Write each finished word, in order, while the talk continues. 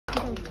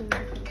Assalamualaikum.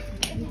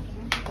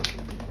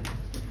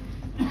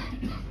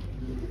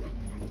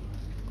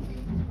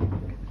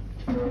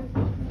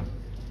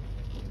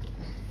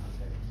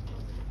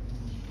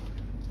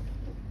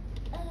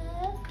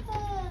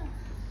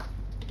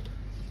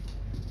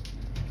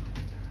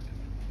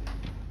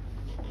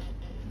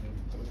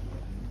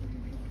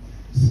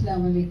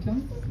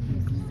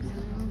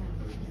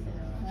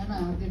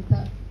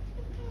 That's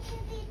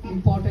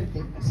important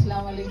thing.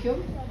 Assalamualaikum.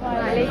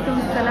 Walaikum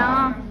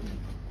salam.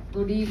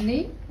 Good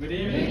evening. Good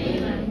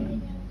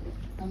evening.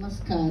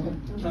 Namaskaram.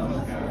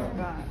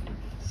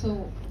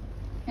 So,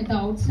 at the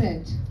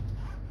outset,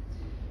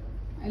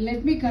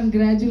 let me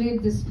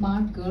congratulate this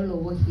smart girl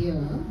over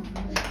here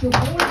to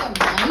hold the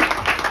mic.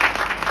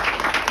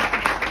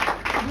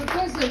 It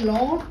requires a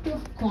lot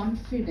of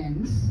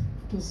confidence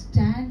to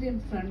stand in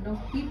front of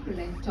people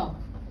and talk.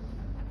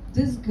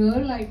 This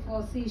girl, I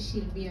foresee,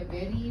 she'll be a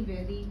very,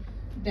 very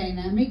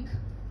dynamic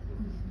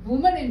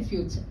woman in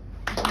future.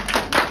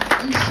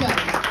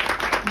 Inshallah.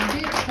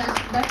 Okay?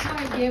 That's why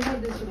I gave her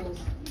this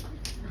rose.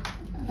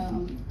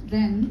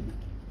 Then,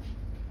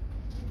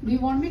 do you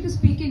want me to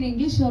speak in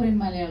English or in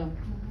Malayalam?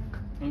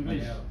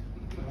 English.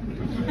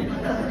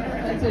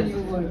 That's a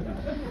new word.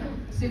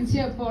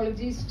 Sincere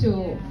apologies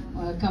to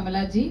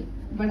Kamalaji.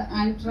 But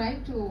I'll try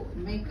to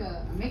make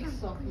a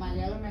mix of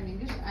Malayalam and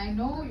English. I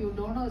know you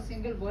don't know a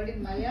single word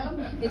in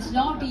Malayalam. It's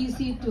not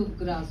easy to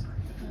grasp.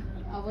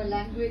 Our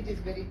language is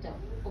very tough.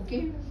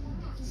 Okay?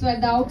 So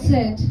at the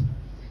outset,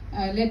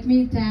 let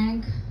me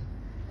thank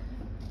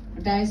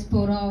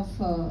Diaspora of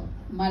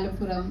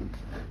Malappuram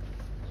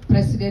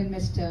President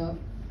Mr.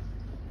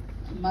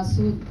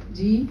 Masood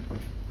Ji,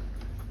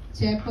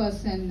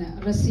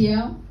 Chairperson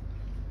Rasia,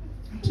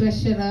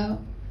 Treasurer,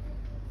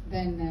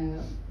 then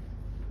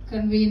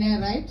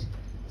Convener, right?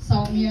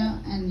 Soumya,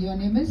 and your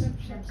name is?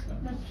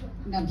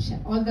 Nabsha.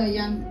 All the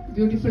young,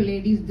 beautiful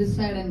ladies this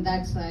side and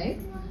that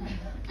side.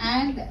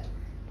 And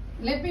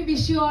let me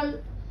wish you all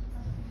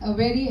a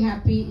very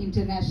happy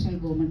International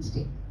Women's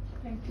Day.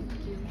 Thank you.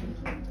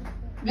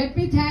 Let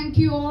me thank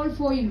you all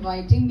for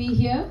inviting me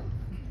here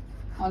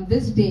on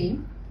this day.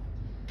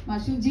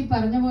 Mashuji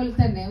പറഞ്ഞ പോലെ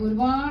തന്നെ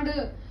ഒരുപാട്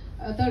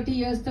 30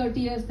 years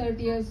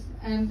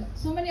and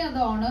so many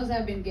other honors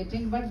I've been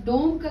getting, but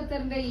Dome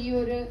Qatar's ഈ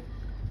ഒരു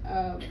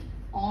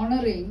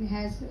honoring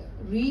has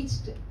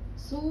reached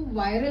so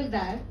viral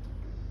that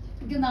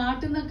എനിക്ക്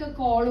നാട്ടിൽ നിന്നൊക്കെ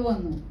call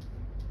വന്നു.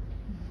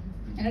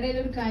 എന്നോട്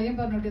ഒരു കാര്യം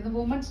പറഞ്ഞോട്ടെ, ഇത്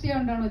വുമൻസ് ഡേ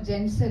കൊണ്ടാണോ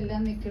ജെൻസ്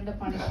എല്ലാം നിൽക്കേണ്ട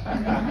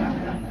punishment?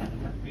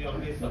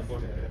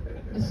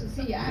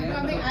 See,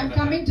 I'm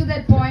coming to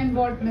that point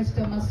what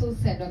Mr. Masood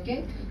said, okay,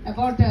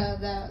 about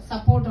the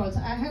support also.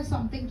 I have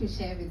something to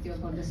share with you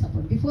about the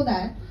support. Before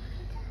that,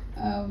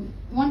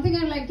 one thing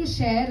I'd like to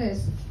share is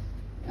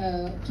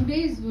today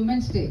is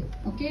Women's Day,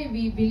 okay?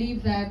 We believe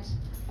that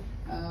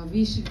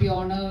we should be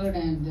honored,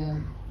 and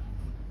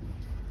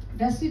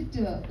does it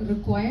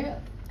require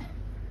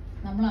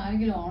നമ്മൾ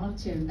ആരെങ്കിലും owner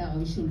ചെയ്യേണ്ട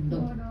ആവശ്യമുണ്ടോ?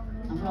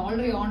 നമ്മൾ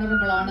already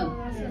honourable ആണ്.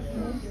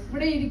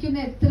 ഇവിടെ ഇരിക്കുന്ന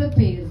എത്ര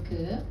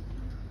പേർക്ക്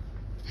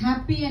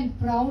happy and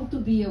proud to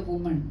be a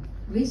woman?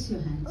 Raise your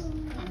hands.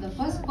 I'm the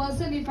first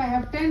person. If I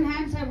have 10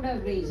 hands, I would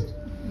have raised.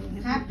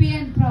 Happy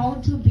and proud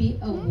to be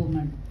a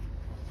woman.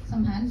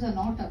 Some hands are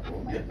not up.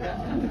 Oh my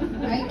God.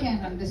 I can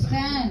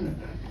understand.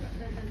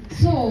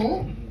 So,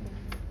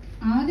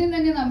 ആദ്യം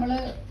തന്നെ നമ്മൾ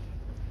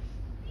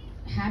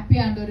happy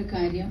ആണ്ട ഒരു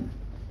കാര്യം,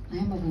 I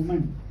am a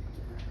woman.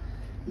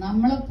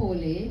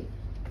 നമ്മളെപ്പോലെ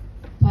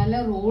പല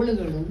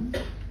റോളുകളും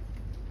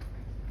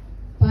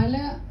പല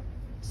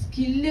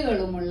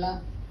സ്കില്ലുകളുമുള്ള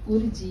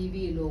ഒരു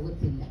ജീവി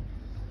ലോകത്തില്ല.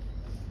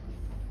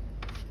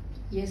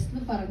 യെസ്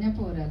എന്ന് പറഞ്ഞ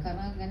പോരാ,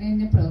 കാരണം അങ്ങനെ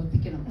തന്നെ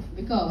പ്രവർത്തിക്കണം.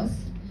 ബിക്കോസ്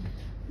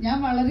ഞാൻ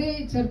വളരെ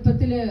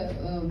ചെറുപ്പത്തിൽ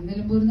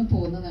നിലമ്പൂരിൽ നിന്ന്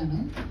പോകുന്നതാണ്.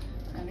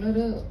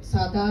 ഞങ്ങളൊരു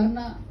സാധാരണ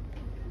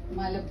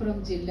മലപ്പുറം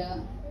ജില്ല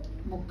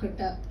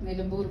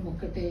നിലമ്പൂർ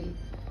മുക്കട്ടയിൽ.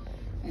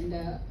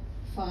 എൻ്റെ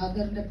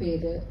ഫാദറിൻ്റെ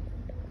പേര്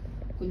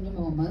കുഞ്ഞു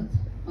മുഹമ്മദ്,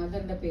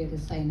 മദറിൻ്റെ പേര്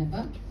Zainaba.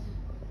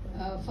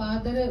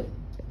 Father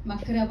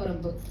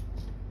മക്കരാപറമ്പ്,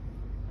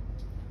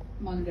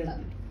 Mankada.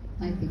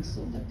 I think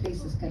so. The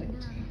place is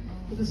correct.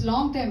 It was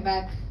long time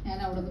back.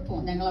 ഞങ്ങൾ അവിടെ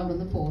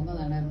നിന്ന്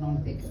പോകുന്നതാണ്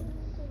എറണാകുളത്തേക്ക്.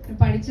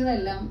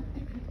 പഠിച്ചതെല്ലാം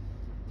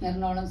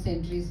എറണാകുളം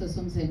സെന്റ്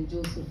ട്രീസസും സെന്റ്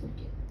ജോസഫും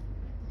ഒക്കെ.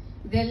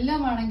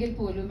 ഇതെല്ലാം ആണെങ്കിൽ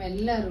പോലും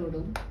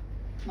എല്ലാവരോടും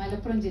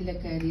മലപ്പുറം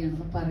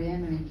ജില്ലക്കാരിയാണെന്ന്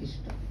പറയാനാണ്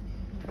എനിക്കിഷ്ടം.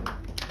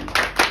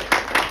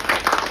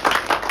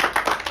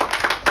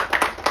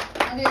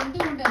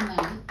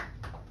 അതെന്തുകൊണ്ടെന്നാൽ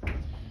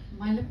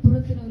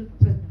മലപ്പുറത്തിന് ഒരു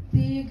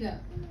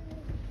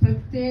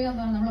പ്രത്യേക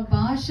നമ്മളെ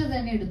ഭാഷ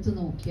തന്നെ എടുത്തു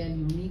നോക്കിയാൽ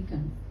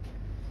യുണീക്കാണ്.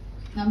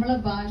 നമ്മളെ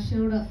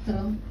ഭാഷയോട് അത്ര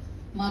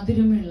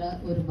മധുരമുള്ള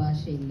ഒരു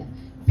ഭാഷയില്ല.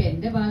 ഇപ്പൊ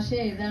എന്റെ ഭാഷ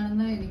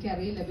ഏതാണെന്ന്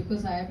എനിക്കറിയില്ല,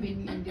 because I have been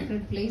in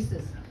different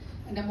places.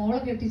 എൻ്റെ മോളെ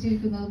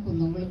കെട്ടിച്ചിരിക്കുന്നത്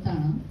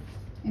കുന്നംകുളത്താണ്.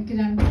 എനിക്ക്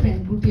 2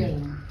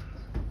 പെൺകുട്ടികളാണ്.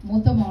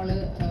 മൂത്ത മോള്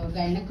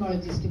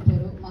ഗൈനക്കോളജിസ്റ്റ്, ഇപ്പോൾ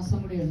ഒരു മാസം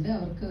കൂടി ഉണ്ട്.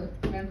 അവർക്ക്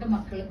 2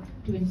 മക്കള്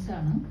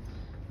ട്വിൻസാണ്.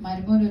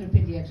 മരുമോൻ ഒരു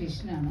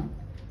പീഡിയാട്രീഷ്യനാണ്.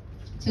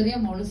 ചെറിയ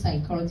മോള്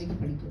സൈക്കോളജിക്ക്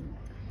പഠിക്കുന്നു.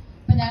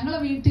 അപ്പൊ ഞങ്ങളെ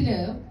വീട്ടില്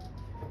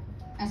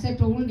as I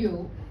told you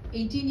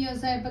 18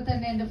 years ആയപ്പോൾ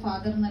തന്നെ എൻ്റെ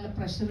ഫാദർ നല്ല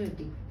പ്രഷർ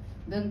കിട്ടി.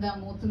 ഇതെന്താ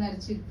മൂത്ത്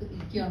നരച്ച്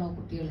ഇരിക്കുകയാണോ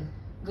കുട്ടികൾ?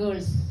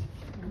 Girls.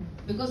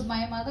 Because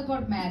my mother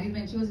got married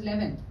when she was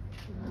 11.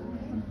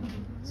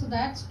 So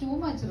that's too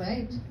much,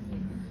 right?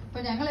 അപ്പൊ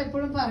ഞങ്ങൾ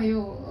എപ്പോഴും പറയൂ,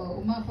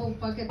 ഉമ്മ അപ്പൊ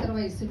ഉപ്പാക്ക് എത്ര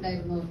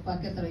വയസ്സുണ്ടായിരുന്നു,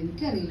 ഉപ്പാക്ക് എത്ര,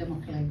 എനിക്കറിയില്ല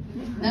മക്കളെ.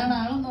 എന്താണ്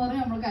ആളെന്ന്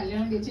പറഞ്ഞാൽ നമ്മൾ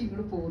കല്യാണം കഴിച്ച്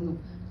ഇങ്ങോട്ട് പോകുന്നു,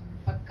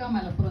 പക്ക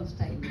മലപ്പുറം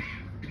സ്റ്റൈലിൽ.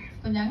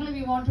 അപ്പൊ ഞങ്ങൾ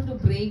V wanted to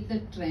break the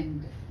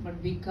trend, but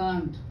we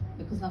can't.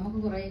 Because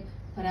നമുക്ക് കുറെ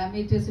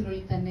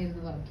പാരാമീറ്റേഴ്സിനുള്ളിൽ തന്നെ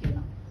ഇരുന്ന് വർക്ക്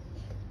ചെയ്യണം,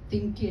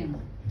 തിങ്ക്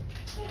ചെയ്യണം.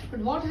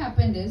 But what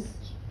happened is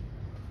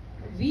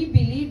we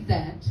believe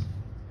that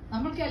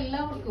നമ്മൾക്ക്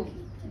എല്ലാവർക്കും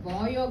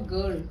ബോയ് ഓർ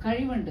ഗേൾ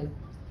കഴിവുണ്ട്.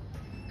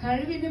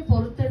 കഴിവിനെ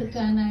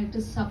പുറത്തെടുക്കാനായിട്ട്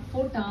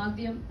സപ്പോർട്ട്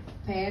ആദ്യം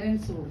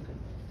പേരൻസ്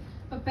കൊടുക്കണം.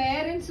 അപ്പൊ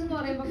പേരൻസ് എന്ന്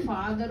പറയുമ്പോൾ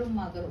ഫാദറും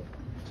മദറും,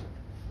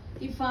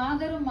 ഈ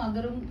ഫാദറും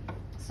മദറും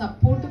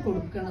സപ്പോർട്ട്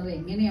കൊടുക്കുന്നത്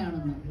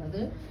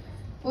എങ്ങനെയാണെന്നുള്ളത്,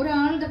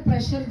 ഒരാളുടെ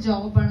പ്രഷർ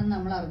ജോബാണെന്ന്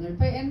നമ്മൾ അറിഞ്ഞു.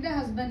 ഇപ്പൊ എന്റെ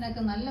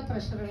ഹസ്ബൻഡിനൊക്കെ നല്ല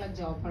പ്രഷറുള്ള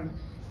ജോബാണ്,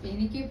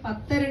 എനിക്ക്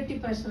 10 ഇരട്ടി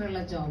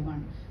പ്രഷറുള്ള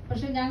ജോബാണ്.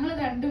 പക്ഷെ ഞങ്ങൾ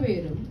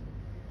രണ്ടുപേരും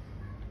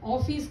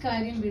ഓഫീസ്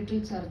കാര്യം വീട്ടിൽ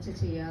ചർച്ച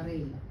ചെയ്യാറേ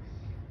ഇല്ല.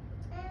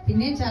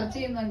 പിന്നെയും ചർച്ച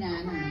ചെയ്യുന്നത്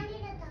ഞാനാണ്.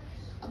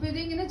 അപ്പൊ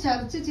ഇതിങ്ങനെ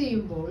ചർച്ച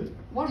ചെയ്യുമ്പോൾ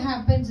what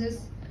happens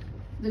is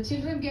the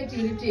children get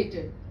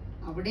irritated.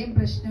 അവിടെയും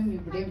പ്രശ്നം,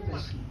 ഇവിടെയും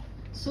പ്രശ്നം.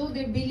 So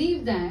they believe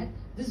that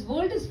this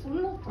world is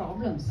full of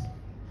problems.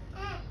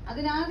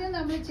 അതിനാദ്യം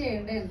നമ്മൾ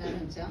ചെയ്യേണ്ടത്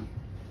എന്താണെന്ന് വെച്ചാൽ,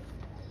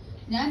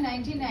 ഞാൻ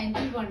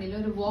 1991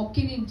 ഒരു വാക്ക്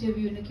ഇൻ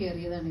ഇന്റർവ്യൂവിന്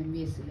കയറിയതാണ്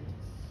MBSൽ.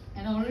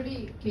 ഞാൻ ഓൾറെഡി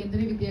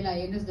കേന്ദ്രീയ വിദ്യാലയ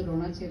INS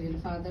ദ്രോണാചാര്യയിൽ,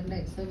 ഫാദറിന്റെ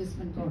എക്സ്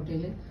സർവീസ്മെൻ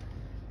കോട്ടയിൽ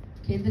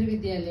കേന്ദ്രീയ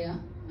വിദ്യാലയ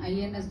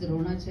INS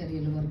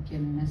ദ്രോണാചാര്യയിൽ വർക്ക്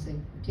ചെയ്യുന്ന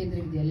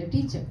കേന്ദ്രീയ വിദ്യാലയ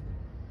ടീച്ചർ.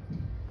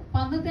 അപ്പൊ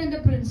അന്നത്തെ എന്റെ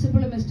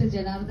പ്രിൻസിപ്പൾ മിസ്റ്റർ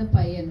ജനാർദ്ദൻ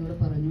പൈ എന്നോട്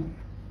പറഞ്ഞു,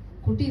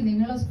 കുട്ടി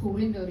നിങ്ങളെ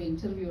സ്കൂളിന്റെ ഒരു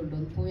ഇന്റർവ്യൂ ഉണ്ടോ,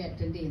 പോയി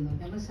അറ്റൻഡ് ചെയ്യുന്നു.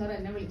 നമ്മൾ സാർ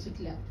എന്നെ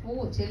വിളിച്ചിട്ടില്ല,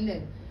 ഓ ചെല്ല്.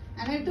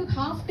 And I took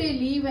half-day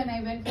leave and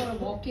I went for a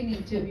walk-in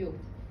interview.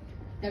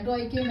 That too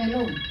I came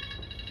alone.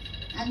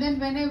 And then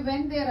when I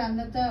went there,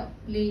 അന്നത്തെ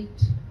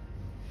late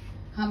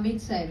Hamid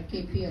Saib,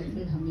 KP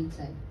Abdul Hamid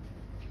Saib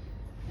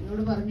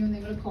എന്നോട് പറഞ്ഞു,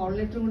 നിങ്ങൾ call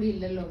letter കൂടി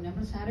ഇല്ലല്ലോ.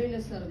 നമ്മൾ സാരമില്ല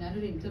sir,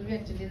 ഞാനൊരു interview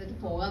attend ചെയ്തിട്ട്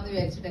പോകാന്ന്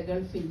വിചാരിച്ചിട്ട്,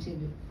 Gulf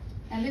interview.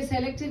 And they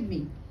selected me.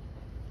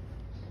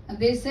 And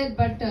they said,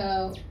 but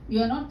you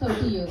are not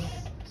 30 years.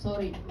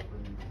 Sorry.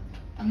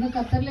 അന്ന്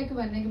ഖത്തറിലേക്ക്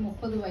വരണമെങ്കിൽ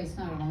 30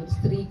 വയസ്സാകണം ഒരു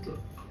സ്ത്രീക്ക്.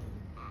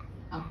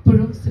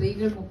 അപ്പോഴും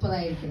സ്ത്രീകൾ 30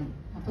 ആയിരിക്കണം.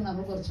 അപ്പൊ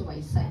നമ്മൾ കുറച്ച്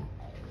വയസ്സായി.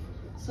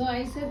 So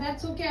I said,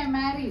 that's okay, I'm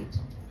married.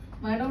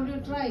 Why don't you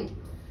try?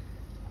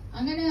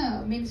 അങ്ങനെ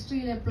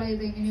മിനിസ്ട്രിയിൽ അപ്ലൈ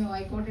ചെയ്ത് എങ്ങനെയോ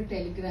I got a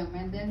telegram.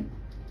 And then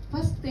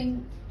first thing,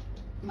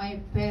 my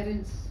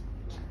parents,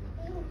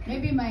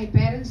 maybe my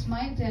parents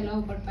might allow,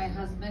 but my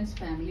husband's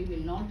family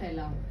will not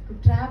allow to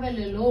travel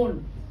alone.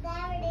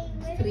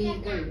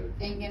 സ്ത്രീകൾ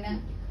എങ്ങനെ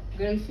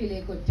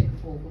ഗൾഫിലേക്ക് ഒറ്റയ്ക്ക്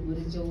പോകും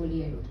ഒരു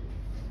ജോലിയായിട്ട്.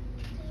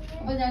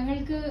 അപ്പൊ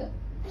ഞങ്ങൾക്ക്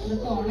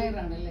ഇതൊക്കെ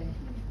ഓണറാണല്ലേ.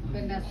 അപ്പൊ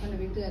എന്റെ ഹസ്ബൻഡ്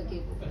വീട്ടുകാർക്ക്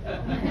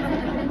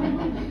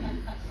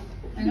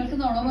ഞങ്ങൾക്ക്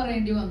നുണ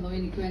പറയേണ്ടി വന്നു,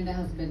 എനിക്കും എന്റെ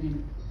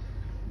ഹസ്ബൻഡിനും.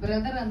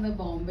 ബ്രദർ അന്ന്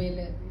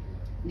ബോംബെയില്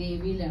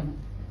നേവിയിലാണ്.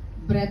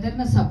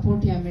 ബ്രദറിനെ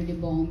സപ്പോർട്ട് ചെയ്യാൻ വേണ്ടി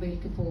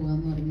ബോംബെയിലേക്ക്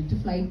പോകാന്ന് പറഞ്ഞിട്ട്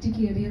ഫ്ലൈറ്റ്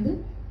കയറിയത്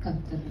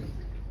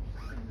ഖത്തറിലേക്ക്.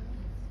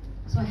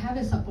 So I have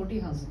A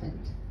supportive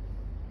husband.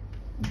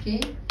 Okay,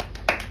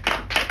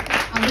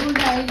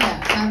 അതുകൊണ്ടായില്ല.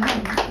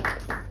 കാരണം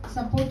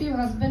സപ്പോർട്ടീവ്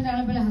ഹസ്ബൻഡ്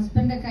ആണെങ്കിൽ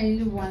ഹസ്ബൻഡിന്റെ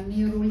കയ്യിൽ 1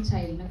 year old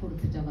ചൈൽഡിനെ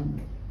കൊടുത്തിട്ടാ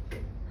വന്നത്.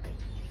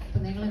 അപ്പൊ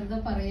നിങ്ങൾ എന്താ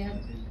പറയാ,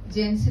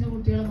 ജെന്റ്സിന്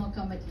കുട്ടികളെ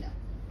നോക്കാൻ പറ്റില്ല,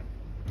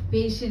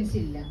 പേഷ്യൻസ്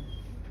ഇല്ല,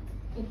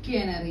 കുക്ക്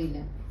ചെയ്യാൻ അറിയില്ല.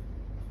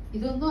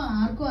 ഇതൊന്നും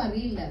ആർക്കും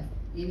അറിയില്ല,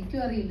 എനിക്കും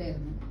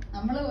അറിയില്ലായിരുന്നു.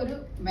 നമ്മൾ ഒരു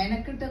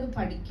മെനക്കെട്ടത്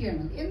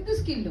പഠിക്കുകയാണ്, എന്ത്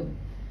സ്കില്ലും.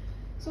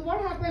 So what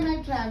happened, I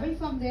traveled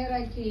from there,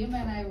 I came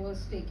and I was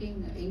taking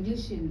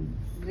English in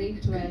grade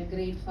 12,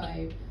 grade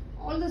 5,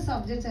 all the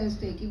subjects I was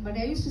taking, but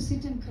I used to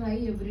sit and cry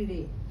every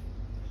day.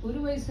 ഒരു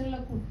വയസ്സുള്ള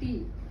കുട്ടി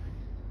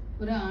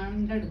ഒരു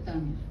ആണിന്റെ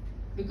അടുത്താണ്.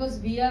 Because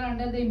we are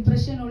under the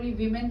impression only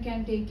women can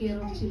take care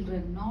of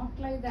children. Not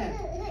like that.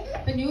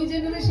 The new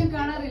generation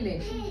കാണാറില്ലേ?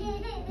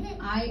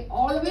 I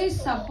always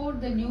support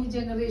the new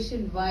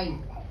generation. Why?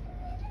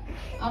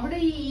 അവിടെ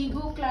ഈ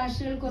ego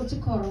ക്ലാഷുകൾ കുറച്ച്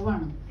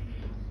കുറവാണ്.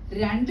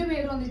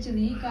 രണ്ടുപേരും ഒന്നിച്ച്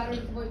നീ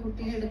കാറെടുത്ത് പോയി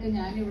കുട്ടീനെ എടുത്ത്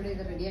ഞാൻ ഇവിടെ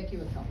ഇത് റെഡിയാക്കി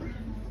വെക്കാം.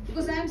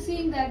 Because I am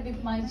seeing that with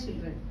my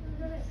children.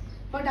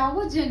 But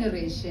our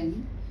generation,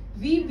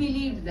 we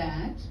believe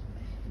that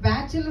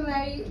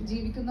ബാച്ചിലറായി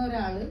ജീവിക്കുന്ന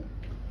ഒരാള്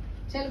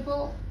ചിലപ്പോ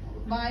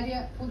ഭാര്യ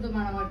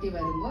പുതുമണവാട്ടി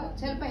വരുമ്പോ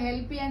ചിലപ്പോ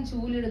ഹെൽപ്പ് ചെയ്യാൻ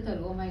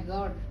ചൂലെടുത്തല്ലോ, oh my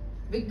God,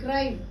 big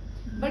crime.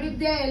 But if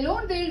they are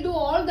alone, they will do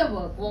all the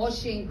work,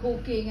 washing,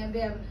 cooking, and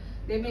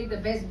they make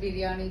the best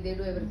biryani, they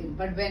do everything.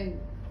 But when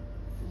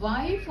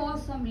wife or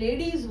some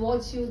ladies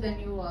watch you, then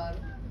you are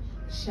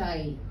shy.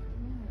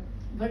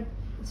 But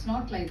it's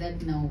not like that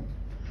now.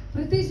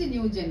 Priti is a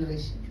new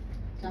generation.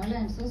 Kamala,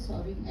 I'm so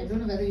sorry. I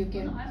don't know whether you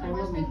can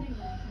follow me.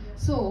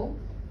 So,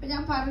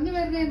 ഞാൻ പറഞ്ഞു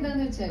വരുന്നത്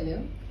എന്താന്ന് വെച്ചാല്,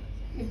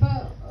 ഇപ്പൊ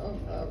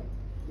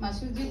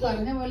മസൂദ്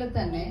പറഞ്ഞ പോലെ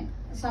തന്നെ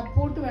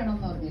support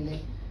വേണമെന്ന് പറഞ്ഞില്ലേ.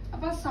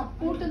 അപ്പൊ ആ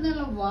സപ്പോർട്ട്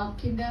എന്നുള്ള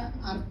വാക്കിന്റെ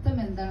അർത്ഥം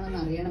എന്താണെന്ന്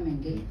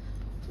അറിയണമെങ്കിൽ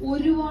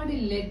ഒരുപാട്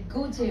ലെറ്റ്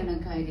ഗോ ചെയ്യണം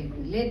കാര്യങ്ങൾ.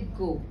 Let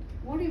go,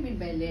 what you mean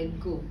by let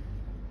go?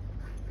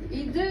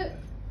 ഇത്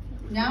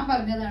ഞാൻ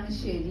പറഞ്ഞതാണ്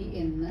ശരി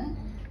എന്ന്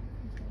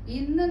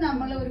ഇന്ന്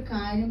നമ്മൾ ഒരു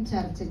കാര്യം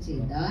ചർച്ച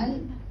ചെയ്താൽ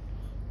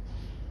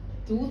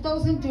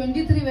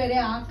 2023 വരെ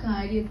ആ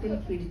കാര്യത്തിൽ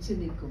പിടിച്ചു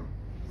നിൽക്കും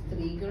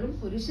സ്ത്രീകളും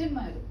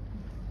പുരുഷന്മാരും.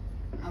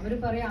 അവര്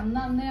പറയാം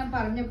അന്ന് ഞാൻ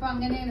പറഞ്ഞപ്പോ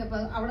അങ്ങനെയാണ്,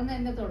 അവിടെ നിന്ന്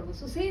തന്നെ തുടങ്ങും.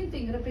 So same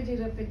thing,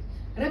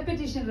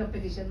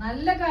 repetition.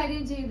 നല്ല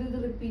കാര്യം ചെയ്തത്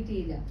റിപ്പീറ്റ്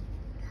ചെയ്യില്ല,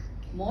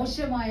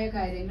 മോശമായ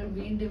കാര്യങ്ങൾ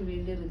വീണ്ടും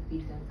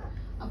റിപ്പീറ്റ് ആകും.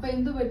 അപ്പൊ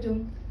എന്തു പറ്റും?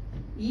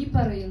 ഈ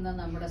പറയുന്ന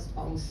നമ്മുടെ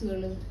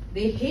സ്പൗസുകൾ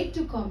ദേ hate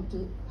to come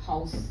to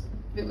house,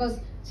 because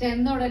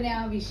ചെന്ന ഉടനെ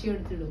ആ വിഷയം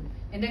എടുത്തിടും,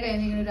 എന്റെ കയ്യിൽ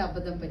നിന്ന് ഇങ്ങനെ ഒരു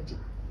അബദ്ധം പറ്റി.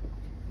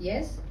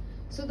 Yes,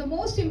 so the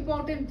most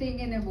important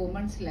thing in A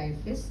women's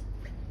life is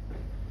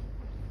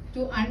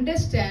to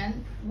understand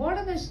what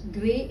are the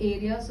gray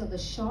areas or the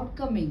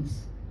shortcomings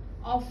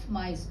of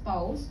my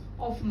spouse,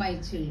 of my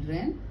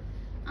children.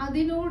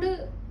 അതിനോട്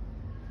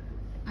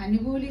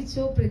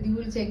അനുകൂലിച്ചോ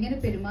പ്രതികൂലിച്ചോ എങ്ങനെ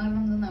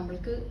പെരുമാറണം എന്ന്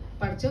നമ്മൾക്ക്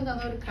പഠിച്ചോ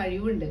തന്ന ഒരു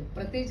കഴിവുണ്ട്.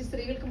 പ്രത്യേകിച്ച്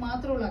സ്ത്രീകൾക്ക്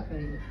മാത്രമുള്ള ആ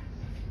കഴിവ്.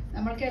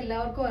 നമ്മൾക്ക്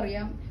എല്ലാവർക്കും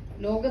അറിയാം,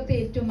 ലോകത്തെ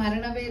ഏറ്റവും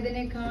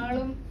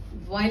മരണവേദനയെക്കാളും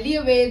വലിയ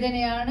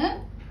വേദനയാണ്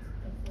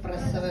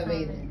പ്രസവ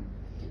വേദന.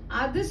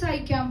 അത്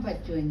സഹിക്കാൻ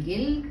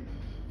പറ്റുമെങ്കിൽ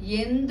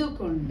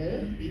എന്തുകൊണ്ട്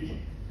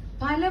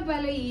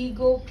പല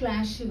ഈഗോ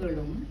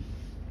ക്ലാഷുകളും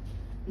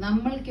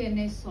നമ്മൾക്ക്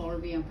തന്നെ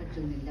സോൾവ് ചെയ്യാൻ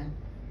പറ്റുന്നില്ല?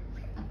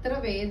 അത്ര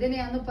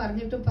വേദനയാന്ന്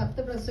പറഞ്ഞിട്ട്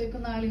 10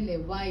 പ്രസവിക്കുന്ന ആളില്ലേ?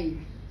 വൈ?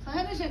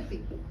 സഹനശക്തി.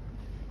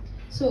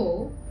 സോ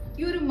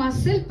ഈ ഒരു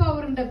മസിൽ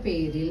പവറിന്റെ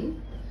പേരിൽ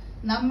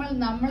നമ്മൾ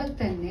നമ്മളെ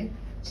തന്നെ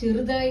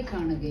ചെറുതായി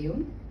കാണുകയും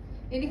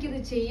എനിക്കിത്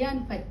ചെയ്യാൻ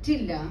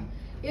പറ്റില്ല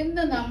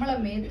എന്ന് നമ്മളെ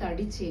മേത്ത്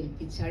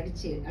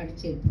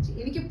അടിച്ചേൽപ്പിച്ച്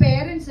എനിക്ക്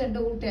പേരൻസ് ഉണ്ട്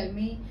who tell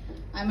me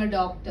I'm a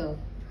doctor,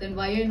 then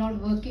why are you not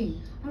working?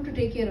 I have to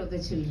take care of the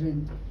children,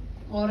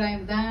 or I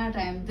am that,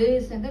 I am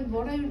this, and then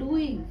what are you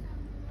doing?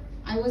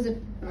 I was a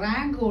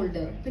rank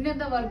holder, പിന്നെ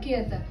എന്താ work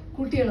ചെയ്യാത്ത?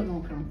 കുട്ടികളെ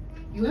നോക്കണം.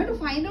 You have to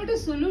find out a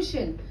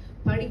solution.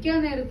 പഠിക്കാൻ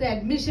നേരത്തെ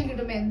admission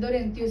കിട്ടുമ്പോൾ എന്തൊരു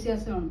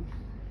enthusiasm,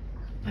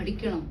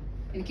 പഠിക്കണം,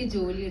 എനിക്ക്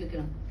ജോലി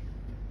എടുക്കണം.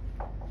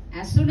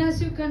 As soon as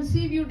you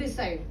conceive you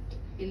decide,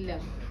 ഇല്ല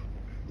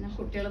ഞാൻ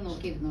കുട്ടികളെ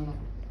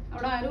നോക്കിയിരുന്നോളാം.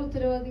 അവിടെ ആരും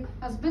ഉത്തരവാദി?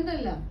 ഹസ്ബൻഡ്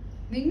അല്ല,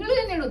 നിങ്ങൾ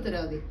തന്നെയാണ്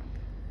ഉത്തരവാദി.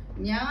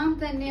 ഞാൻ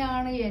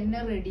തന്നെയാണ് എന്നെ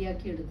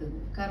റെഡിയാക്കി എടുത്തത്.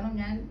 കാരണം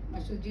ഞാൻ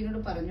മഷൂജിനോട്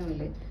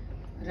പറഞ്ഞല്ലേ,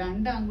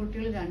 2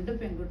 ആൺകുട്ടികൾ 2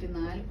 പെൺകുട്ടി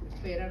 4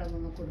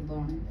 പേരടങ്ങുന്ന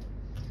കുടുംബമാണ്.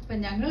 അപ്പൊ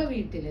ഞങ്ങളെ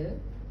വീട്ടില്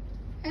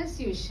ആസ്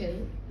യൂഷ്വൽ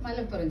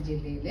മലപ്പുറം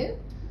ജില്ലയില്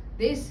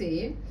ദേശേ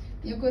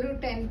ഞങ്ങൾക്കൊരു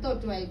 10th or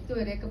 12th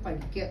വരെയൊക്കെ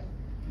പഠിക്കുക,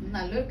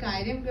 നല്ലൊരു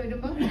കാര്യം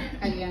വരുമ്പോ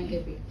കല്യാണം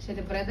കേൾപ്പി. പക്ഷെ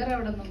എന്റെ ബ്രദർ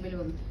അവിടെ മുമ്പിൽ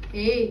വന്നു,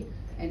 ഏയ്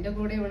എന്റെ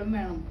കൂടെ എവിടും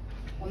വേണം,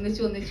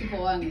 ഒന്നിച്ച്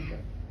പോവാൻ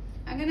കിട്ടും.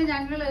 അങ്ങനെ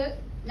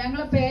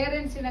ഞങ്ങളെ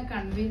പേരൻസിനെ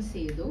കൺവിൻസ്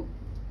ചെയ്തു.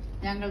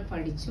 ഞങ്ങൾ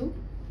പഠിച്ചു.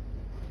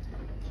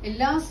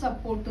 എല്ലാ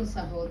സപ്പോർട്ടും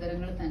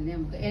സഹോദരങ്ങൾ തന്നെ.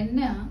 നമുക്ക്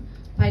എന്നെ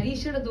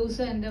പരീക്ഷയുടെ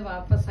ദിവസം എന്റെ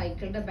വാപ്പ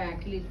സൈക്കിളിന്റെ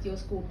ബാക്കിൽ ഇരുത്തിയോ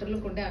സ്കൂട്ടറിൽ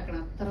കൊണ്ടേ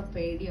ആക്കണം, അത്ര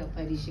പേടിയോ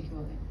പരീക്ഷയ്ക്ക്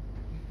പോകാൻ.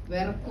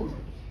 വിറക്കും.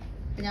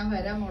 ഞാൻ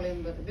വരാൻ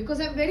മോളെയും പറഞ്ഞു, because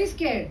I am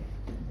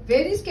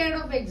very scared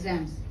of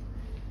exams.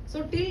 So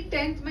till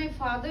 10th my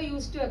father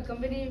used to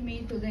accompany me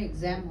to the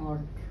exam hall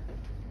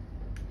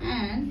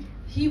and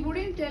he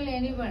wouldn't tell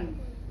anyone.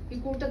 ഈ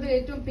കൂട്ടത്തിൽ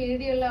ഏറ്റവും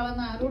പേടിയുള്ള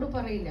ആളെന്ന് ആരോട്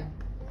പറയില്ല.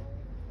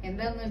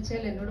 എന്താന്ന്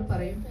വെച്ചാൽ എന്നോട്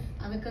പറയും,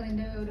 അതൊക്കെ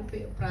നിന്റെ ഒരു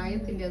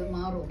പ്രായത്തിന്റെ, അത്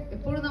മാറും.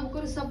 എപ്പോഴും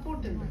നമുക്കൊരു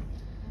സപ്പോർട്ട് ഉണ്ട്.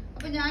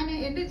 അപ്പൊ ഞാൻ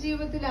എന്റെ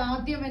ജീവിതത്തിൽ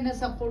ആദ്യം എന്നെ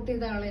സപ്പോർട്ട്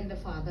ചെയ്ത ആൾ എന്റെ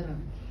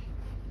ഫാദറാണ്.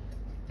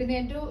 പിന്നെ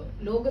എന്റെ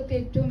ലോകത്തെ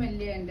ഏറ്റവും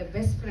വലിയ എന്റെ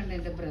ബെസ്റ്റ് ഫ്രണ്ട്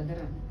എന്റെ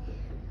ബ്രദറാണ്.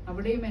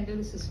 അവിടെയും എന്റെ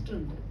ഒരു സിസ്റ്റർ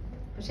ഉണ്ട്,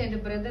 പക്ഷെ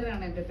എന്റെ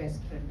ബ്രദറാണ് എന്റെ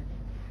ബെസ്റ്റ് ഫ്രണ്ട്.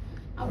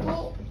 അപ്പോ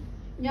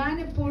ഞാൻ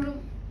എപ്പോഴും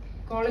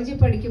കോളേജിൽ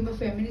പഠിക്കുമ്പോൾ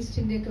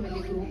ഫെമിനിസ്റ്റിന്റെ ഒക്കെ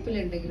വലിയ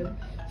ഗ്രൂപ്പിലുണ്ടെങ്കിലും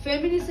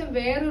ഫെമിനിസം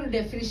വേറൊരു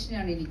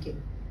ഡെഫിനിഷനാണ് എനിക്ക്.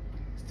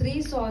 സ്ത്രീ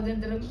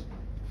സ്വാതന്ത്ര്യം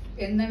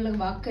എന്നുള്ള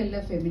വാക്കല്ല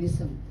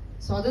ഫെമിനിസം.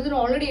 സ്വാതന്ത്ര്യം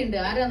ഓൾറെഡി ഉണ്ട്.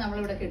 ആരാ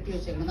നമ്മളിവിടെ കെട്ടി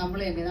വെച്ചേക്കണം? നമ്മൾ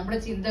തന്നെ. നമ്മുടെ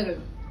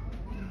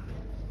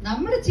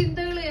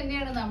ചിന്തകൾ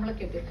തന്നെയാണ് നമ്മളെ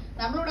കെട്ടി.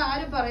 നമ്മളോട്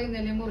ആരും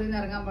പറയുന്നില്ലേ മുറിയിൽ നിന്ന്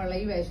ഇറങ്ങാൻ പാടില്ല,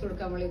 ഈ വേഷം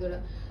കൊടുക്കാൻ പാടില്ല, ഇതൊരു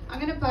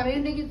അങ്ങനെ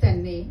പറയണ്ടെങ്കിൽ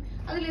തന്നെ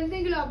അതിൽ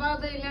എന്തെങ്കിലും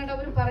അപാകത ഇല്ലാണ്ട്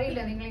അവർ പറയില്ല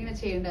നിങ്ങളിങ്ങനെ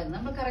ചെയ്യേണ്ടത്.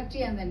 നമ്മൾ കറക്റ്റ്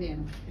ചെയ്യാൻ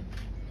തന്നെയാണ്.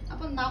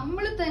 അപ്പൊ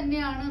നമ്മൾ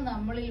തന്നെയാണ്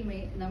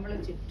നമ്മളെ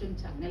ചുറ്റും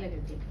ചങ്ങല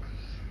കെട്ടി.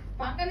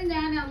 അപ്പൊ അങ്ങനെ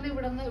ഞാൻ അന്ന്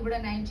ഇവിടെ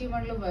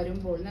 91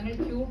 വരുമ്പോൾ ഞങ്ങൾ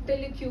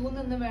ക്യൂ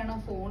നിന്ന് വേണം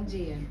ഫോൺ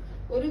ചെയ്യാൻ.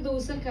 ഒരു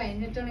ദിവസം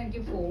കഴിഞ്ഞിട്ടാണ്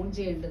എനിക്ക് ഫോൺ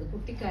ചെയ്യേണ്ടത്.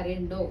 കുട്ടി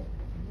കരയുണ്ടോ,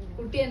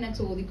 കുട്ടി എന്നെ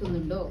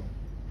ചോദിക്കുന്നുണ്ടോ?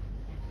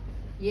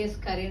 യെസ്,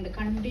 കരയുണ്ട്.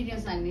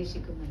 കണ്ടിന്യൂസ്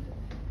അന്വേഷിക്കുന്നുണ്ട്.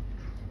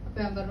 അപ്പൊ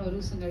ഞാൻ പറഞ്ഞു ഒരു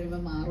ദിവസം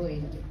കഴിയുമ്പോൾ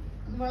മാറുമായിരിക്കും.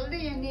 അത് വളരെ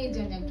യങ്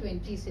ഏജാണ്, ഞാൻ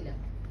 20s.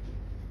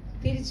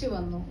 തിരിച്ചു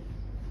വന്നു,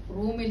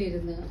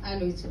 റൂമിലിരുന്ന്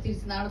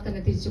ആലോചിച്ച് നാളെ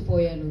തന്നെ തിരിച്ചു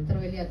പോയാലോ, ഇത്ര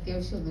വലിയ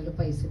അത്യാവശ്യമൊന്നുമില്ല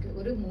പൈസക്ക്,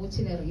 ഒരു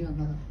മൂച്ചിനിറങ്ങി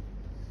വന്നതാണ്.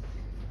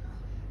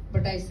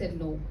 But I said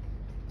no.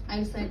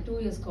 I'll sign 2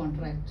 years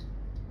contract.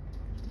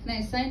 And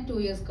I signed 2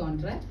 years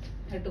contract.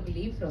 I took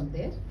leave from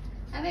there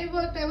and I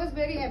worked. I was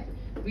very happy.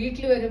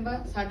 Weekly varumba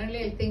suddenly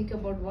I think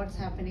about what's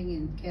happening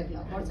in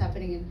Kerala, what's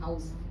happening in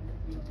house.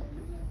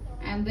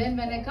 And then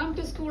when I come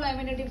to school I'm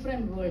in a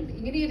different world.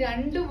 Ingane ee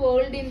rendu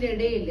world inde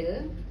ideyil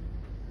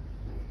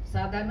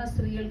sadharana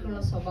സ്ത്രീകൾക്കുള്ള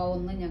സ്വഭാവം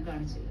ഒന്നും ഞാൻ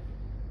കാണിച്ചില്ല.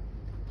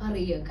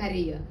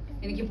 കരയുക,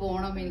 എനിക്ക്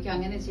പോകണം, എനിക്ക്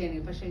അങ്ങനെ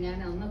ചെയ്യണം. പക്ഷെ ഞാൻ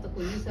അന്നത്തെ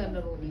കുഞ്ഞി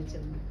സാറിന്റെ റൂമിൽ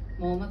ചെന്നു,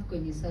 മുഹമ്മദ്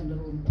കുഞ്ഞി സാറിന്റെ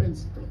റൂം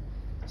പ്രിൻസിപ്പൾ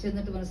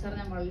ചെന്നിട്ട് പറഞ്ഞു, സാർ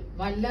ഞാൻ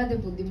വല്ലാതെ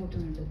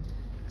ബുദ്ധിമുട്ടുന്നുണ്ട്,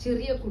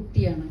 ചെറിയ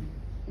കുട്ടിയാണ്,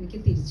 എനിക്ക്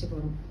തിരിച്ചു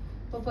പോകണം.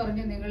 അപ്പോൾ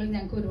പറഞ്ഞു നിങ്ങൾ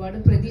ഞങ്ങൾക്ക് ഒരുപാട്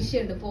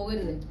പ്രതീക്ഷയുണ്ട്,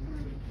 പോകരുത്.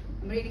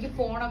 എനിക്ക്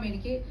പോകണം,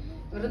 എനിക്ക്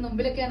ഇവരുടെ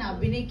മുമ്പിലൊക്കെ ഞാൻ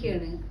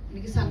അഭിനയിക്കുകയാണ്,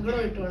 എനിക്ക്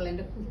സങ്കടമായിട്ടുള്ള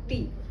എൻ്റെ കുട്ടി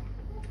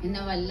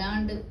എന്നെ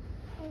വല്ലാണ്ട്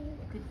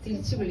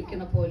തിരിച്ചു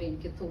വിളിക്കണ പോലെ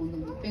എനിക്ക്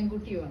തോന്നുന്നു,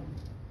 പെൺകുട്ടിയുമാണ്.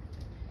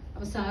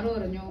 അപ്പൊ സാറ്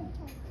പറഞ്ഞു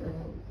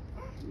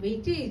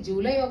വെയിറ്റ് ചെയ്യ്,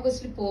 ജൂലൈ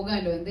ഓഗസ്റ്റിൽ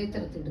പോകാമല്ലോ, എന്താ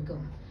ഇത്ര തിടുക്കം.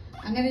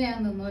 അങ്ങനെ ഞാൻ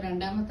നിന്നു.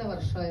 2ാമത്തെ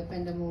വർഷമായപ്പോൾ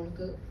എൻ്റെ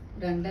മോൾക്ക്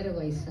 2.5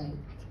 വയസ്സായി.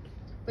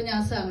 അപ്പൊ ഞാൻ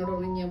സാറിനോട്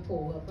പറഞ്ഞു ഞാൻ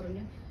പോവുക.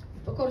 പറഞ്ഞു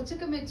ഇപ്പൊ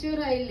കുറച്ചൊക്കെ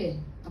മെച്യൂർഡ് ആയില്ലേ,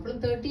 അപ്പോൾ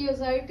 30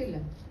 years ആയിട്ടില്ല,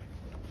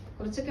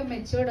 കുറച്ചൊക്കെ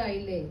മെച്യൂർഡ്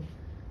ആയില്ലേ,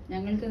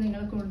 ഞങ്ങൾക്ക്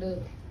നിങ്ങളെ കൊണ്ട്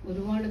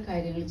ഒരുപാട്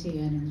കാര്യങ്ങൾ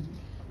ചെയ്യാനുണ്ട്.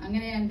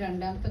 അങ്ങനെ ഞാൻ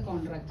 2ാമത്തെ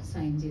കോൺട്രാക്ട്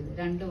സൈൻ ചെയ്തു,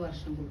 2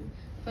 വർഷം കൂടി.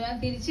 അപ്പൊ ഞാൻ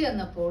തിരിച്ചു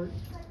വന്നപ്പോൾ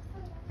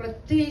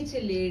പ്രത്യേകിച്ച്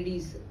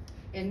ലേഡീസ്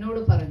എന്നോട്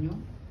പറഞ്ഞു,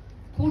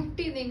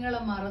 കുട്ടി നിങ്ങളെ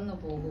മറന്നു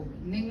പോകും,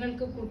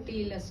 നിങ്ങൾക്ക്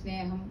കുട്ടിയില്ല,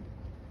 സ്നേഹം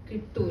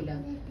കിട്ടൂല,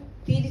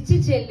 തിരിച്ചു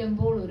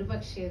ചെല്ലുമ്പോൾ ഒരു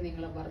പക്ഷേ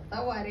നിങ്ങളെ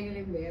ഭർത്താവ്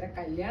ആരെങ്കിലും വേറെ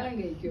കല്യാണം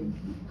കഴിക്കും.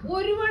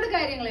 ഒരുപാട്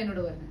കാര്യങ്ങൾ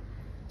എന്നോട് പറഞ്ഞു.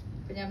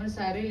 അപ്പൊ ഞാൻ പറഞ്ഞു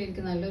സാരമില്ല,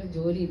 എനിക്ക് നല്ലൊരു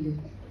ജോലിയില്ല.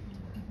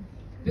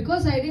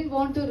 Because I didn't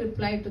want to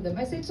reply to them.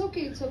 I said, it's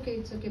okay, it's okay,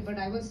 it's okay. But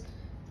I was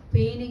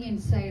paining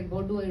inside.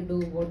 What do I do?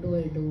 What do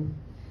I do?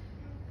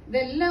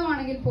 ഇതെല്ലാം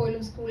ആണെങ്കിൽ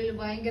പോലും സ്കൂളിൽ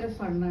ഭയങ്കര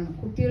ഫണ്ണാണ്,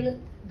 കുട്ടികൾ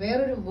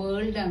വേറൊരു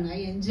വേൾഡാണ്. I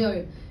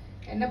enjoy.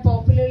 എന്നെ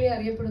popularly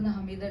അറിയപ്പെടുന്ന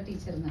Hameeda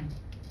teacher എന്നാണ്.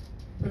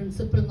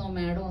 പ്രിൻസിപ്പൾ എന്നോ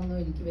മാഡം ഒന്നോ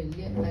എനിക്ക്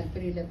വലിയ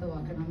താല്പര്യമില്ലാത്ത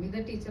വാക്കാണ്. ഹമീദ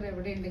ടീച്ചർ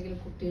എവിടെ ഉണ്ടെങ്കിലും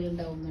കുട്ടികൾ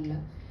ഉണ്ടാവുന്നില്ല.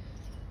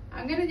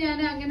 അങ്ങനെ ഞാൻ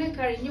അങ്ങനെ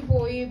കഴിഞ്ഞു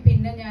പോയി.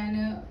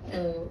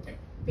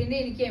 പിന്നെ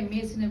എനിക്ക്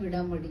MASന്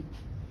വിടാൻ മടി.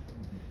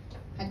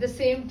 അറ്റ് ദ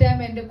സെയിം ടൈം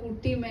എൻ്റെ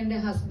കുട്ടിയും എൻ്റെ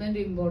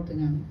ഹസ്ബൻഡും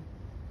ഇമ്പോർട്ടൻ്റ് ആണ്.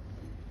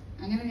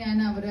 അങ്ങനെ ഞാൻ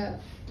അവരെ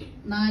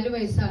 4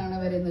 വയസ്സാകണ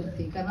വരെ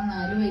നിർത്തി. കാരണം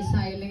 4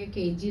 വയസ്സായില്ലെങ്കിൽ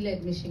KGയിൽ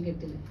അഡ്മിഷൻ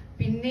കിട്ടില്ല.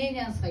 പിന്നെ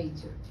ഞാൻ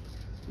സഹിച്ചു.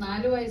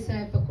 4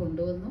 വയസ്സായപ്പോൾ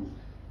കൊണ്ടുവന്നു.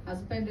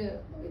 ഹസ്ബൻഡ്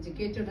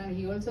എഡ്യൂക്കേറ്റഡ് ആണ്.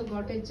 He also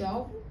got A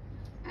job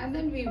and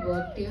then we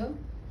worked here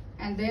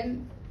and then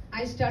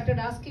I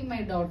started asking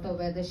my daughter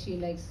whether she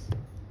likes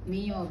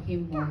me or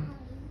him more.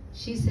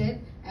 She said,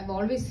 I've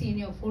always seen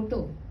your photo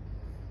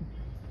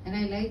and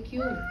I like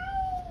you.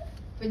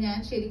 അപ്പൊ ഞാൻ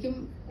ശരിക്കും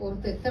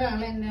ഓർത്ത് എത്ര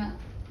ആളെ എന്നെ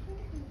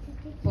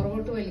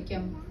പുറകോട്ട്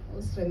വലിക്കാൻ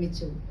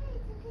ശ്രമിച്ചു.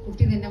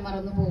 കുട്ടി നിന്നെ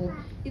മറന്നു പോകും,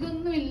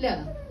 ഇതൊന്നുമില്ല.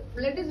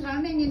 Blood is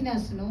running in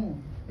us, no.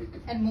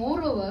 And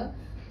moreover,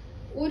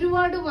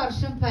 ഒരുപാട്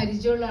വർഷം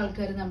പരിചയമുള്ള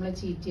ആൾക്കാർ നമ്മളെ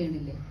ചീറ്റ്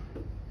ചെയ്യണില്ലേ.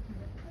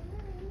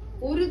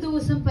 ഒരു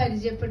ദിവസം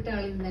പരിചയപ്പെട്ട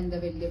ആളിൽ നിന്ന് എൻ്റെ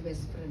വലിയ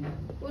ബെസ്റ്റ് ഫ്രണ്ട്.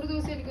 ഒരു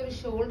ദിവസം എനിക്കൊരു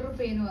ഷോൾഡർ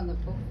പെയിൻ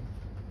വന്നപ്പോൾ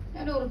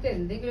ഞാൻ ഓർത്ത്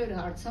എന്തെങ്കിലും ഒരു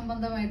ഹാർട്ട്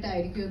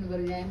സംബന്ധമായിട്ടായിരിക്കും എന്ന്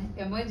പറഞ്ഞ് ഞാൻ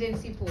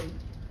എമർജൻസി പോയി.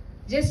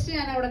 ജസ്റ്റ്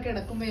ഞാൻ അവിടെ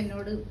കിടക്കുമ്പോൾ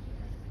എന്നോട്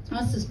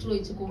ആ സിസ്റ്റർ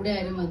ചോദിച്ചു കൂടെ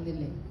ആരും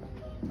വന്നില്ലേ.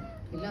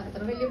 ഇല്ല,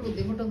 അത്ര വലിയ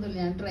ബുദ്ധിമുട്ടൊന്നുമില്ല,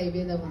 ഞാൻ ഡ്രൈവ്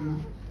ചെയ്താൽ വന്നു.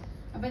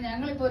 അപ്പം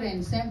ഞങ്ങളിപ്പോൾ ഒരു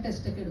എൻസൈം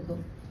ടെസ്റ്റ് ഒക്കെ എടുക്കും.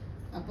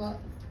 അപ്പോൾ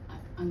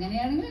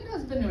അങ്ങനെയാണെങ്കിൽ എൻ്റെ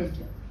ഹസ്ബൻഡ്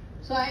വിളിക്കും.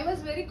 So I was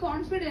very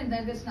confident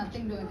that there's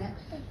nothing doing that.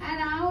 And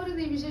ആ ഒരു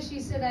നിമിഷം she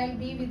said, I'll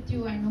be with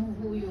you, I know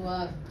who you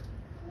are.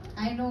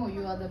 I know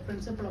you are the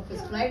principal of the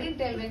school. I didn't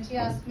tell. When she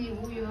asked me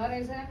who you are,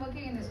 I said, I'm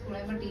working in a school,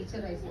 I'm a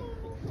teacher, I said.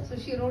 So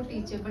she wrote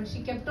teacher, but she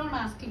kept on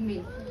asking me,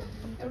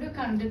 എവിടെയോ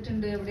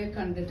കണ്ടിട്ടുണ്ട്, എവിടെയോ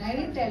കണ്ടിട്ട്. I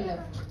didn't tell her.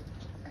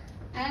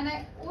 And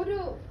ഒരു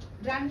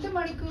 2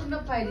 മണിക്കൂറിന്റെ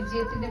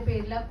പരിചയത്തിന്റെ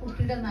പേരിൽ ആ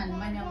കുട്ടിയുടെ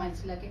നന്മ ഞാൻ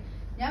മനസ്സിലാക്കി.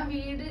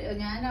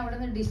 ഞാൻ അവിടെ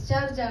നിന്ന്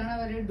ഡിസ്ചാർജ് ആകണ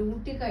വരെ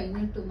ഡ്യൂട്ടി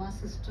കഴിഞ്ഞിട്ടും ആ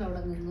സിസ്റ്റർ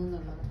അവിടെ നിന്നു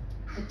എന്നുള്ളത്.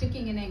 ഒറ്റയ്ക്ക്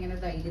ഇങ്ങനെ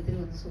ധൈര്യത്തിന്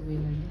വന്ന്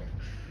സുഖമില്ല.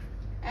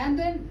 And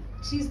then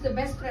she's the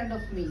best friend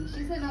of me.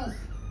 She's A nurse,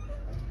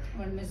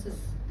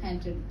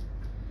 Mrs.Hameeda.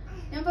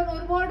 ഞാൻ പറഞ്ഞു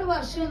ഒരുപാട്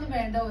വർഷമൊന്നും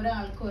വേണ്ട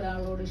ഒരാൾക്ക്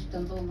ഒരാളോട്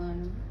ഇഷ്ടം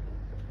തോന്നാനും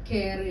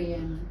കെയർ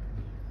ചെയ്യാനും.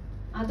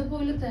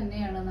 അതുപോലെ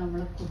തന്നെയാണ്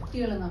നമ്മളെ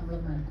കുട്ടികളെ നമ്മൾ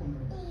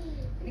നോക്കുമ്പോൾ.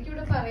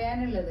 എനിക്കിവിടെ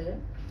പറയാനുള്ളത്,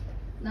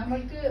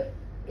 നമ്മൾക്ക്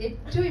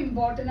ഏറ്റവും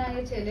ഇമ്പോർട്ടൻ്റ് ആയ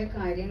ചില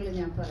കാര്യങ്ങൾ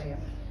ഞാൻ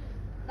പറയാം.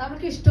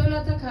 നമുക്ക്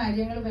ഇഷ്ടമില്ലാത്ത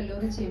കാര്യങ്ങൾ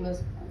വല്ലവരും ചെയ്യുമ്പോൾ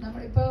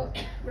നമ്മളിപ്പോൾ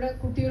ഇവിടെ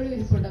കുട്ടികൾ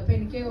ഇരിപ്പുണ്ട്. അപ്പോൾ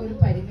എനിക്ക് ഒരു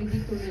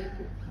പരിമിതിക്കുള്ളിൽ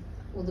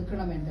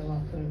ഒതുക്കണം എൻ്റെ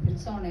വാക്കുകൾ.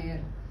 It's on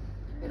air.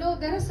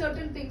 there are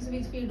certain things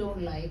which we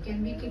don't like and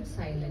we keep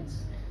silence.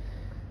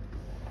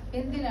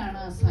 എന്തിനാണ്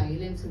ആ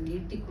സൈലൻസ്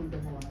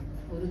നീട്ടിക്കൊണ്ടുപോകണം?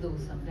 1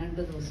 ദിവസം,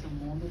 2 ദിവസം,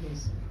 3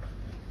 ദിവസം.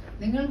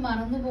 നിങ്ങൾ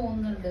മറന്നു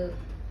പോകുന്നുണ്ട്.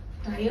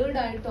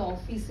 ടയേർഡായിട്ട്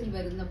ഓഫീസിൽ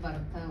വരുന്ന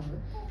ഭർത്താവ്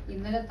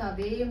ഇന്നലത്തെ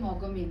അതേ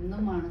മുഖം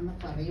ഇന്നുമാണെന്ന്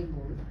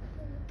പറയുമ്പോൾ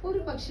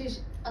ഒരു പക്ഷേ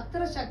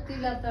അത്ര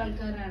ശക്തിയില്ലാത്ത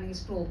ആൾക്കാരാണെങ്കിൽ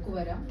സ്ട്രോക്ക്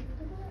വരാം,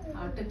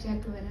 ഹാർട്ട്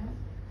അറ്റാക്ക് വരാം.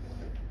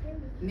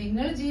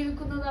 നിങ്ങൾ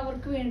ജീവിക്കുന്നത്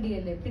അവർക്ക്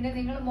വേണ്ടിയല്ലേ. പിന്നെ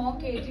നിങ്ങൾ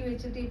കയറ്റി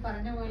വെച്ചിട്ട് ഈ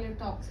പറഞ്ഞ പോലെ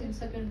ടോക്സിൻസ്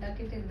ഒക്കെ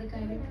ഉണ്ടാക്കിയിട്ട് എന്ത്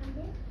കാര്യം?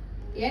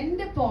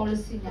 എന്റെ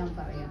പോളിസി ഞാൻ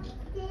പറയാം.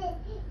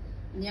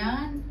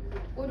 ഞാൻ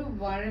ഒരു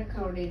വഴക്ക്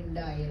അവിടെ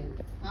ഉണ്ടായാൽ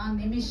ആ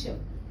നിമിഷം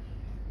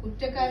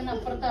കുറ്റക്കാരൻ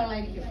അപ്പുറത്തെ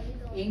ആളായിരിക്കും,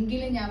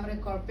 എങ്കിലും ഞാൻ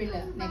പറയും കുഴപ്പമില്ല,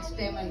 next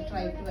time I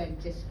try to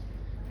adjust,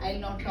 I will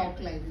not talk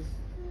like this.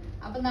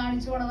 അപ്പൊ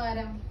നാണിച്ചു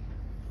പോണതാരാ?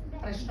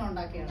 പ്രശ്നം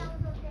ഉണ്ടാക്കിയാണ്.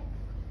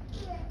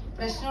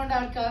 പ്രശ്നം കൊണ്ട്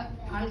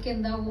ആൾക്ക്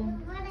എന്താവും?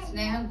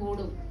 സ്നേഹം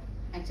കൂടും.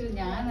 ആക്ച്വലി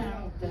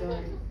ഞാനാണ്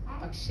ഉത്തരവാദി.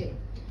 പക്ഷേ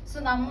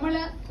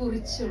നമ്മളെ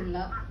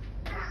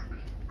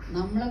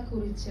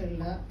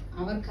കുറിച്ചുള്ള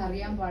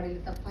അവർക്കറിയാൻ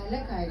പാടില്ലാത്ത പല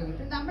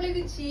കാര്യങ്ങളും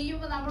നമ്മളിത്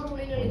ചെയ്യുമ്പോൾ നമ്മുടെ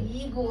ഉള്ളിലുള്ള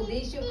ഈഗോ,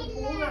 ദേഷ്യമൊക്കെ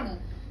പോവാണ്.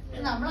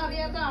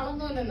 നമ്മളറിയാത്ത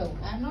ആളൊന്നുമല്ലല്ലോ.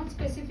 I am not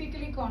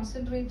specifically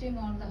concentrating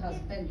on the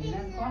husband.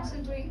 I M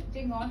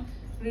concentrating on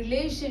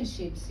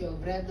relationships, your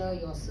brother,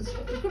 your sister,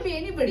 it could be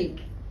anybody.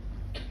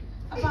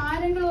 അപ്പൊ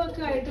ആരെങ്കിലും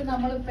ഒക്കെ ആയിട്ട്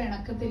നമ്മൾ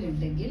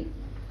പിണക്കത്തിലുണ്ടെങ്കിൽ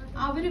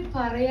അവര്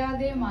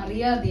പറയാതെയും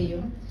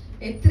അറിയാതെയും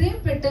എത്രയും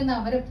പെട്ടെന്ന്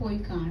അവരെ പോയി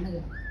കാണുക.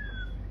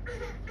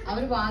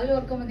 അവർ വാതിൽ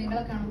ഓർക്കുമ്പോ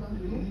നിങ്ങളെ കാണുമ്പോൾ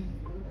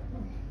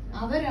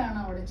അവരാണ്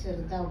അവിടെ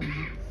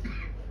ചെറുതാവുന്നത്.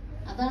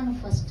 അതാണ്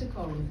ഫസ്റ്റ്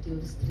ക്വാളിറ്റി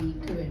ഒരു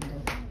സ്ത്രീക്ക്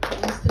വേണ്ടത്.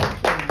 ഒരു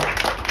സ്ത്രീക്ക് വേണ്ടത്.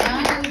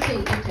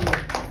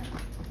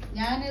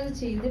 ഞാനത്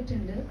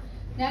ചെയ്തിട്ടുണ്ട്.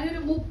 ഞാനൊരു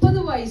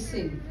 30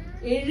 വയസ്സിൽ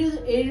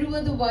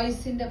 70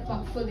 വയസ്സിന്റെ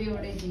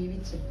പക്വതയോടെ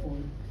ജീവിച്ചപ്പോൾ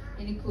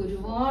എനിക്ക്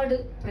ഒരുപാട്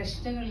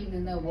പ്രശ്നങ്ങളിൽ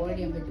നിന്ന് അവോയ്ഡ്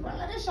ചെയ്യാൻ പറ്റി.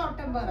 വളരെ ഷോർട്ട്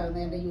ടെമ്പർ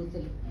ആയിരുന്നു എന്റെ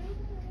യൂത്തിൽ.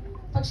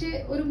 പക്ഷെ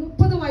ഒരു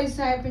 30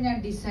 വയസ്സായപ്പോ ഞാൻ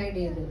ഡിസൈഡ്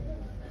ചെയ്ത്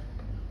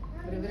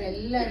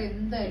ഇവരെല്ലാരും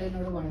എന്തായാലും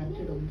എന്നോട്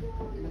വഴക്കിടും,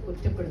 എന്നെ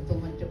കുറ്റപ്പെടുത്തും,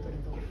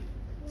 മറ്റപ്പെടുത്തും.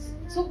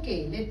 It's okay,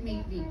 let me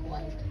be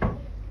quiet,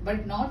 but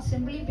not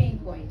simply being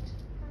quiet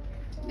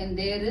when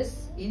there is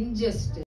injustice.